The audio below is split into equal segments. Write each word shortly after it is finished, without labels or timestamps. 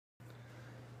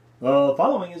The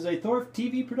following is a Thorf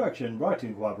TV production brought to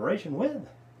you in cooperation with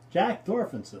Jack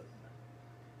Thorfinson.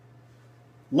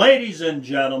 Ladies and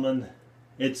gentlemen,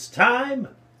 it's time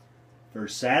for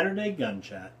Saturday Gun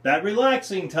Chat. That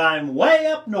relaxing time way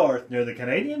up north near the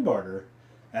Canadian border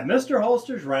at Mr.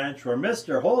 Holster's ranch where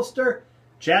Mr. Holster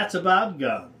chats about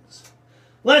guns.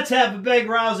 Let's have a big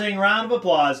rousing round of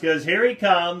applause because here he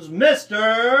comes,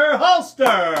 Mr.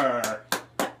 Holster!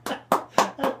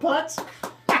 That putz?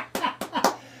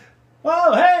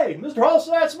 Oh, hey, Mr. Holster,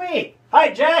 that's me.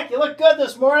 Hi, Jack, you look good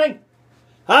this morning.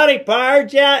 Howdy,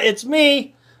 Parge. Yeah, it's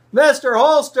me, Mr.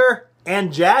 Holster.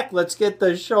 And Jack, let's get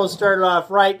the show started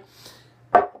off right.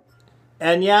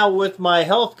 And yeah, with my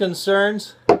health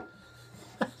concerns, we're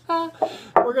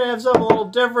going to have something a little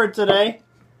different today.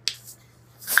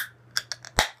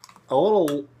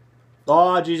 Oh,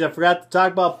 geez, I forgot to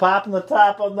talk about popping the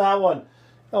top on that one.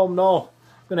 Oh, no.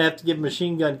 I'm going to have to give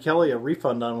Machine Gun Kelly a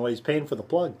refund on what he's paying for the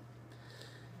plug.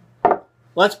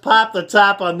 Let's pop the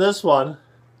top on this one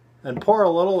and pour a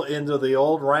little into the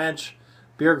old ranch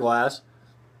beer glass.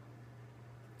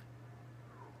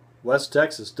 West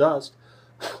Texas dust.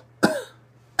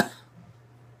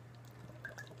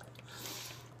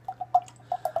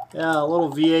 Yeah, a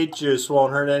little V8 juice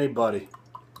won't hurt anybody.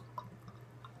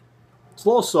 It's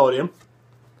low sodium.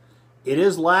 It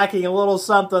is lacking a little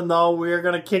something, though. We're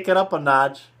going to kick it up a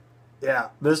notch. Yeah,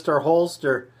 Mr.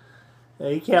 Holster.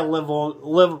 He can't live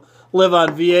on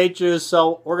V8 juice,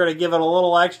 so we're going to give it a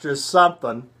little extra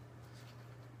something.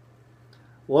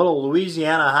 A little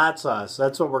Louisiana hot sauce.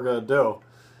 That's what we're going to do.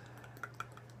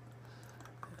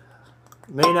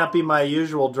 May not be my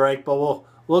usual drink, but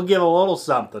we'll give a little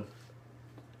something.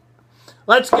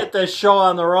 Let's get this show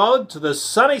on the road to the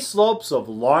sunny slopes of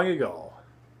long ago.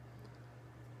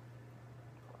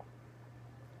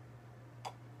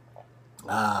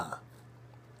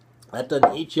 That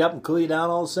doesn't heat you up and cool you down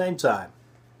all at the same time.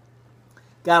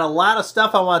 Got a lot of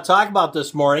stuff I want to talk about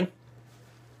this morning.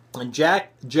 And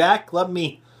Jack let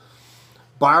me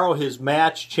borrow his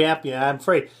match champion. I'm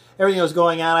afraid everything was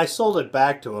going on. I sold it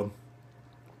back to him.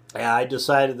 And I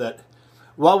decided that,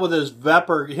 well, with his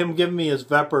Vepr, him giving me his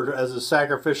Vepr as a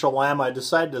sacrificial lamb, I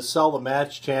decided to sell the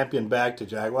match champion back to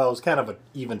Jack. Well, it was kind of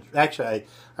even. Actually,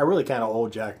 I really kind of owe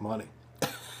Jack money.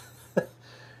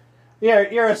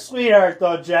 You're a sweetheart,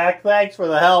 though, Jack. Thanks for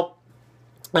the help.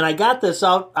 And I got this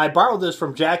out. I borrowed this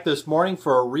from Jack this morning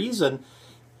for a reason.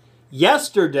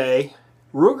 Yesterday,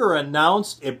 Ruger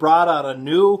announced it brought out a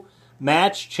new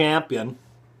match champion.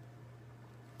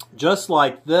 Just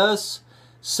like this.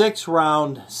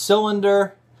 6-round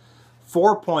cylinder.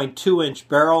 4.2-inch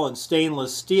barrel and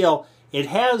stainless steel. It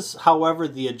has, however,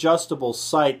 the adjustable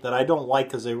sight that I don't like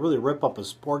because they really rip up a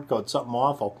sport coat. Something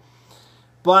awful.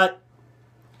 But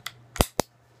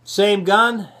same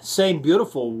gun, same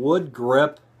beautiful wood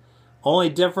grip. Only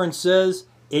difference is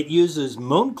it uses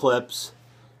moon clips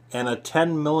and a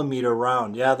 10mm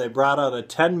round. Yeah, they brought out a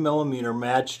 10mm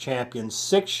match champion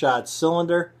 6-shot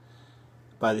cylinder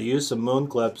by the use of moon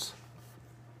clips.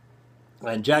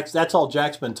 And that's all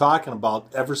Jack's been talking about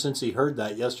ever since he heard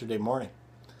that yesterday morning.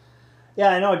 Yeah,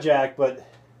 I know, Jack, but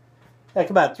heck,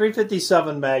 about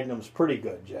 357 Magnum's pretty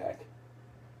good, Jack.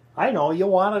 I know you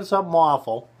wanted something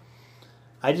awful.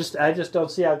 I just don't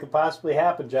see how it could possibly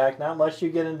happen, Jack. Not unless you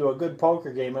get into a good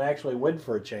poker game and actually win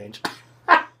for a change.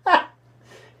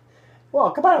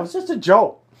 Well, come on, it was just a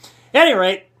joke. At any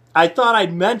rate, I thought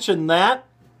I'd mention that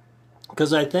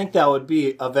because I think that would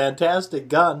be a fantastic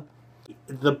gun.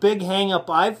 The big hang-up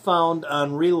I've found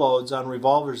on reloads on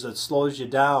revolvers that slows you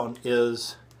down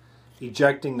is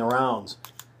ejecting the rounds.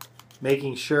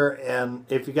 Making sure, and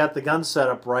if you got the gun set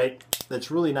up right, that's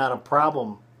really not a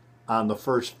problem on the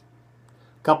first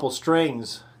couple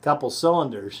strings, couple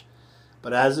cylinders.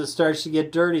 But as it starts to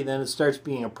get dirty, then it starts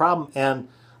being a problem. And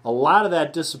a lot of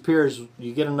that disappears.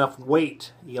 You get enough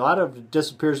weight. A lot of it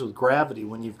disappears with gravity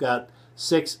when you've got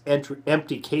 6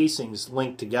 empty casings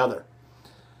linked together.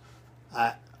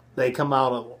 They come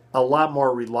out a lot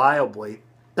more reliably.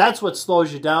 That's what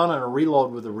slows you down on a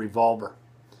reload with a revolver,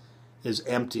 is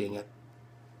emptying it.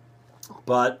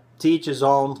 But to each his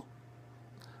own,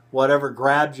 whatever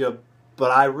grabs you. But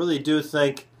I really do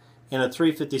think in a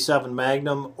 357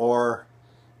 Magnum or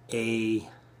a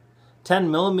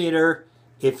 10mm,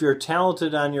 if you're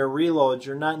talented on your reloads,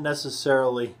 you're not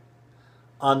necessarily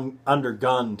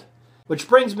undergunned. Which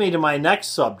brings me to my next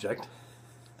subject,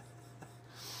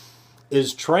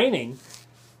 is training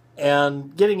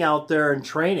and getting out there and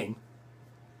training.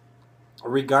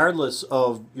 Regardless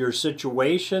of your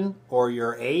situation or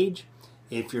your age,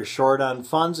 if you're short on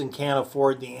funds and can't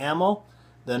afford the ammo,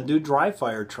 then do dry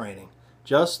fire training.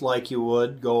 Just like you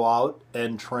would go out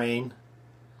and train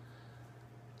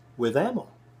with ammo.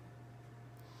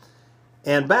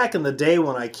 And back in the day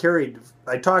when I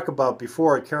talked about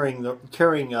before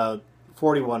carrying a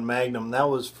 41 Magnum, that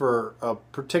was for a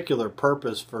particular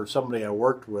purpose for somebody I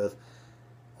worked with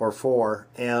or for,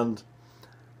 and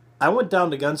I went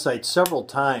down to gun sites several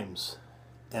times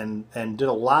and did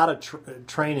a lot of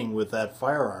training with that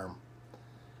firearm,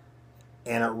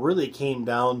 and it really came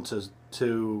down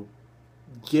to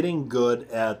getting good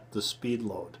at the speed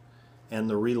load and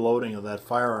the reloading of that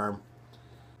firearm.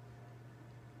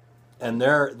 And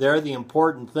there the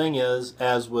important thing is,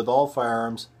 as with all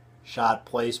firearms, shot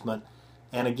placement.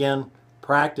 And again,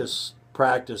 practice,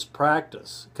 practice,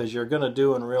 practice, because you're going to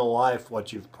do in real life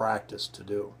what you've practiced to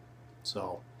do.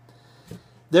 So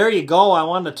there you go. I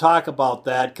wanted to talk about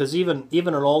that because even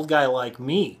an old guy like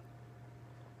me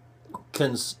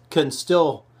can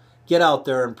still get out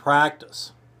there and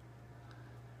practice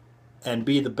and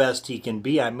be the best he can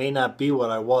be. I may not be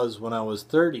what I was when I was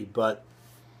 30, but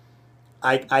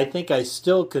I think I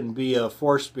still can be a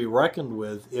force to be reckoned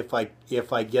with if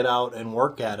I get out and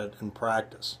work at it and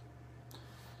practice.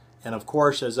 And of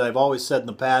course, as I've always said in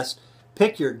the past,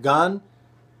 pick your gun,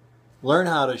 learn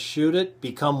how to shoot it,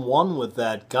 become one with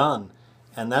that gun,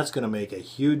 and that's going to make a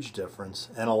huge difference.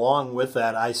 And along with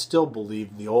that, I still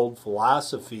believe the old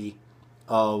philosophy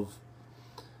of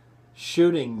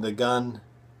shooting the gun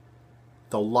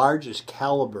the largest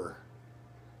caliber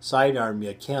sidearm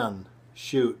you can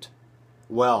shoot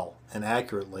well and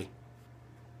accurately.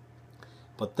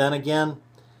 But then again,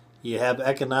 you have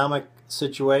economic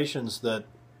situations that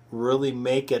really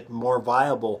make it more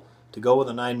viable to go with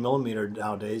a 9mm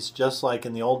nowadays, just like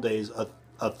in the old days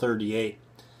a 38,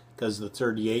 because the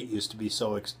 38 used to be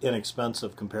so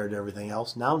inexpensive compared to everything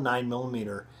else. Now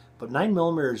 9mm, but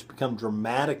 9mm has become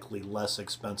dramatically less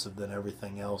expensive than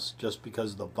everything else just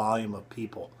because of the volume of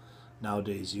people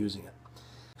nowadays using it.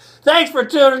 Thanks for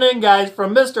tuning in, guys,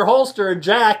 from Mr. Holster and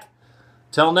Jack.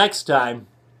 Till next time,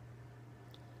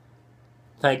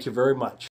 thank you very much.